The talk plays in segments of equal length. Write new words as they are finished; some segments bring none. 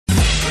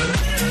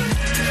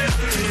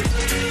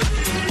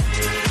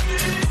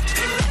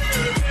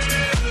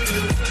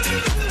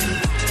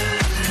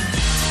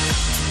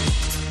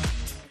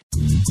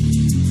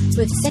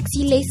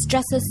sexy lace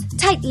dresses,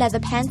 tight leather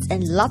pants,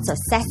 and lots of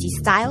sassy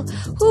style,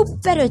 who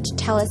better to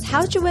tell us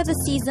how to wear the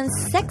season's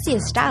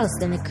sexiest styles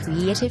than the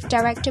creative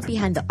director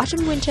behind the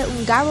Autumn-Winter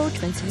Ungaro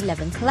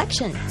 2011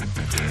 collection?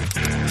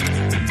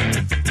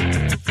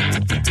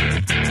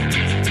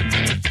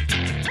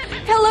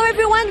 Hello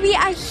everyone, we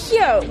are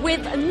here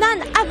with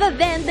none other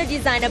than the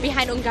designer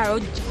behind Ungaro,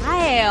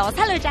 Giles.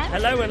 Hello Giles.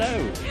 Hello,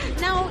 hello.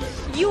 Now,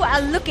 you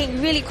are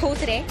looking really cool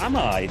today. Am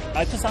I?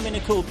 Because I'm in a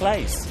cool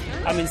place.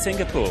 I'm in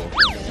Singapore.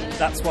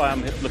 That's why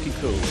I'm looking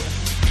cool.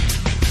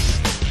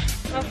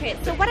 Okay,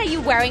 so what are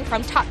you wearing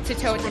from top to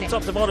toe today?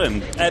 Top to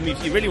bottom.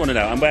 If you really want to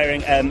know, I'm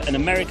wearing an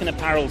American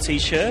Apparel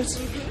t-shirt,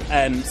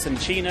 some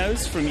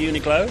chinos from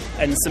Ungaro,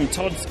 and some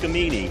Todd's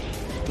Gamini.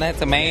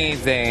 That's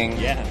amazing.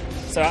 Yeah.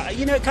 So,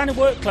 it kind of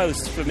work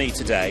clothes for me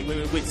today.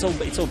 It's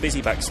all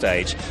busy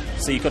backstage,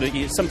 so you've got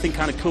to something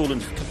kind of cool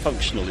and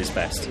functional is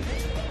best.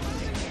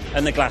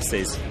 And the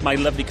glasses, my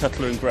lovely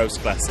Cutler and Gross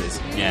glasses.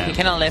 Yeah. You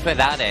cannot live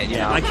without it, you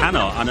know. I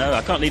cannot, I know.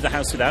 I can't leave the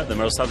house without them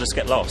or else I'll just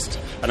get lost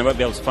and I won't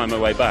be able to find my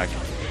way back.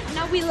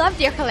 Now, we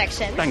loved your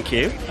collection. Thank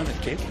you. Oh,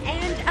 thank you.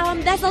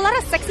 And there's a lot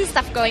of sexy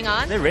stuff going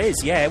on. There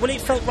is, yeah. Well,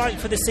 it felt right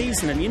for the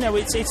season and,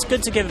 it's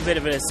good to give a bit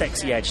of a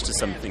sexy edge to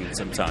something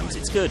sometimes.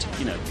 It's good,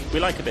 we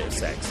like a bit of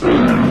sex.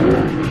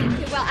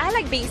 Well, I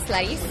like being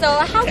slutty, so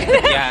how can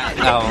Yeah,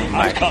 no.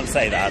 I can't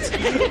say that.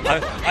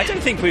 I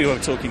don't think we were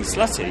talking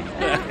slutty.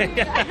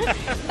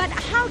 But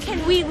how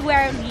can we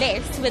wear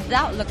lace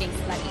without looking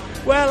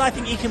slutty? Well, I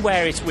think you can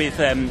wear it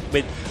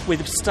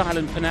with style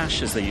and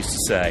panache, as they used to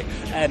say.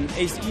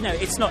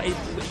 It's not.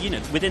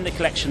 Within the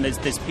collection,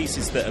 there's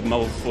pieces that are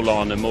more full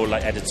on and more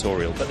like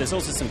editorial, but there's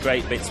also some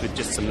great bits with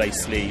just some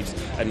lace sleeves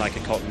and like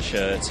a cotton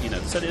shirt.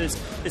 So there's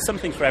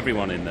something for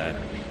everyone in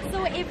there.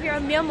 So if you're a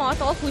male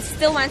model who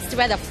still wants to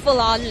wear the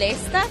full-on lace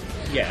stuff,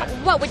 yeah,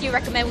 what would you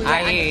recommend we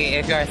wear?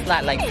 If you're a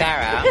slut like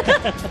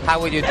Sarah,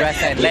 how would you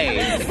dress in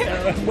lace?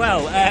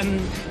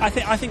 I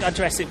think I'd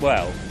dress it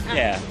well.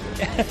 Yeah.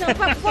 So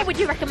what would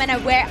you recommend I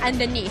wear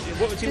underneath?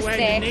 What would you wear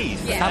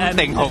underneath? Yeah.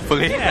 Something,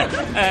 hopefully.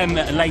 Yeah.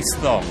 Lace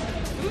thong.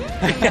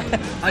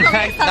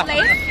 Lace on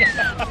lace?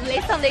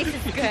 Lace on lace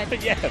is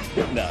good. Yeah.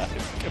 No.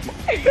 Come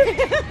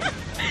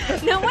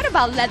on. Now, what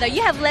about leather?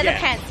 You have leather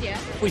pants here.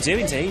 We do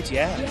indeed,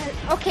 yeah.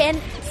 Okay,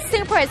 and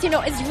Singapore, as you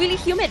know, is really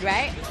humid,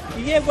 right?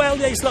 Yeah, well,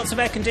 there's lots of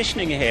air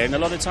conditioning here and a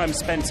lot of time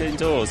spent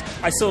indoors.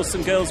 I saw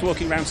some girls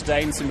walking around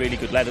today in some really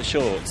good leather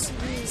shorts.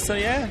 So,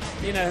 yeah,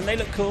 and they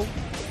look cool.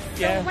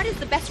 Yeah. So what is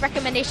the best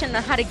recommendation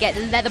on how to get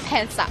leather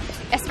pants up,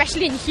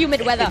 especially in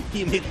humid weather?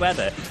 Humid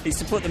weather is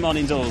to put them on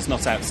indoors,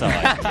 not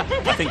outside.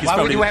 I think it's Why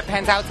probably, would you wear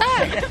pants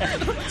outside?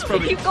 It's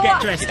probably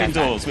get dressed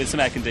indoors with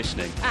some air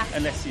conditioning.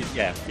 Unless you,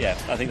 I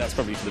think that's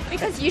probably for the.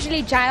 Because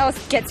usually Giles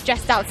gets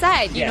dressed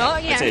outside, you know.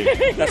 Yeah, I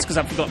do. That's because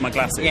I've forgotten my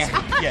glasses.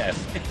 Yeah.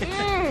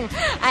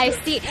 I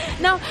see.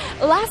 Now,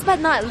 last but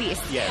not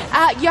least,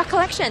 your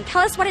collection.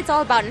 Tell us what it's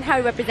all about and how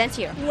it represents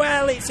you.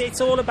 Well,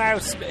 it's all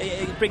about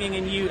bringing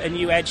a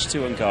new edge to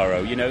Ungaro.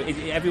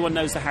 Everyone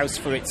knows the house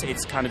for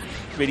its kind of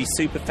really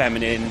super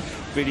feminine,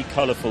 really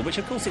colourful, which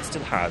of course it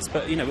still has.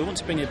 But we want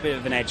to bring a bit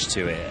of an edge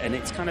to it, and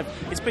it's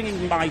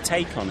bringing my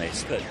take on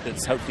it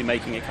that's hopefully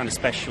making it kind of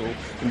special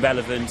and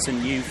relevant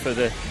and new for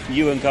the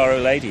new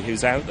Ungaro lady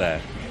who's out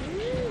there.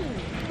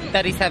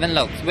 37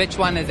 looks. Which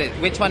one is it?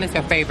 Which one is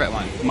your favourite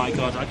one? My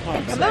God, I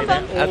can't say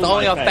that. That's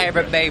all your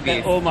favourite babies.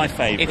 They're all my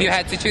favourites. If you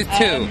had to choose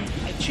two.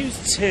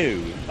 Choose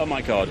two. Oh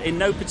my God! In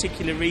no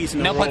particular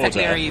reason or order. No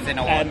particular reason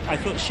or order. I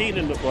thought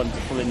Sheila looked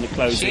wonderful in the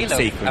closing She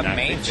sequence.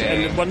 amazing.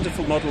 And a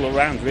wonderful model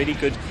around. Really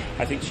good.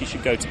 I think she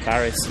should go to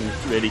Paris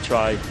and really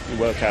try and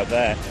work out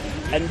there.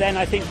 And then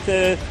I think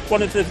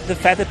one of the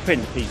feather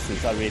print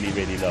pieces I really,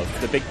 really love.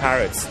 The big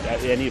parrots.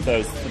 Any of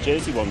those. The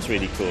Jersey one's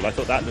really cool. I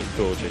thought that looked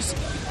gorgeous.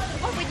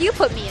 What would you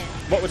put me in?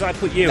 What would I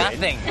put you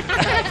Nothing.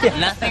 in?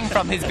 Nothing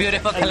from his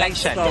beautiful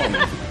collection.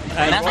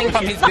 Nothing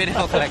from his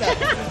beautiful collection.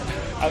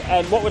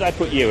 What would I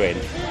put you in?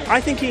 I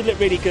think you look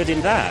really good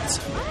in that.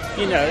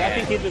 I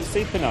think you look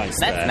super nice.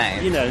 That's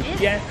nice.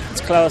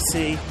 It's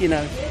classy.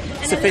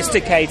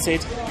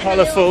 Sophisticated,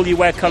 colourful. You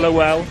wear colour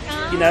well.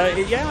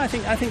 I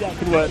think that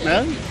could work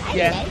now.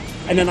 Yeah.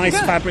 And a nice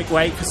fabric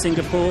weight for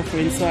Singapore, for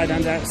inside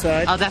and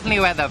outside. I'll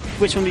definitely wear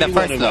Which one do you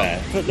want to wear?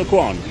 Look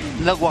one.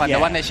 Look one, the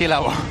one that Sheila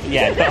wore.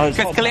 Yeah.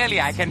 Because clearly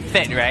I can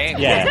fit, right?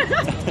 Yeah.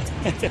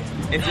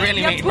 It's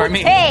really made for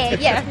me.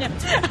 Yeah.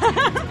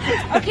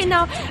 Okay,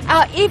 now,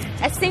 if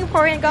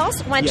Singaporean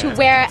girls want to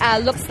wear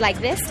looks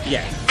like this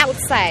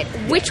outside,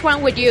 which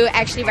one would you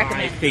actually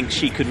recommend? I think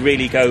she could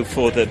really go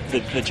for the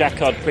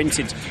jacquard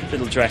printed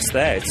little dress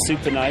there. It's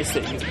super nice.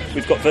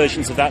 We've got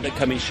versions of that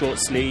come in short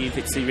sleeve.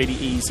 It's really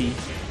easy.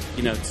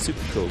 It's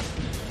super cool.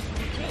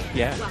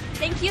 Yeah. Well,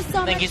 thank you so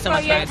much. Thank you so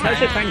much for your time.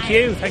 Pleasure.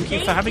 Thank you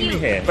for having me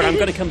here. But I'm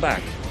going to come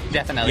back.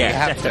 Definitely, Yeah, you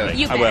have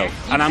definitely. to. I will.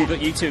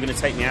 And you two are going to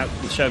take me out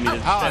and show me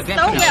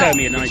definitely. show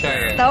me a nice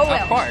Sure. So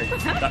Of course.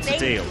 That's a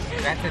deal.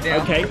 That's a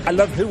deal. Okay. I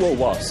love who or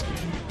was.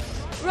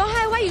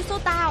 Rohai, why are you so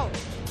down?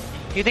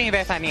 You think you're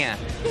very funny, ah?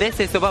 This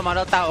is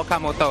supermodel Tao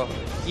Okamoto.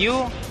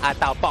 You are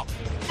Tao Pok.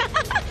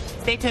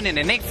 Stay tuned in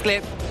the next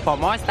clip for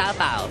more style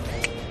files.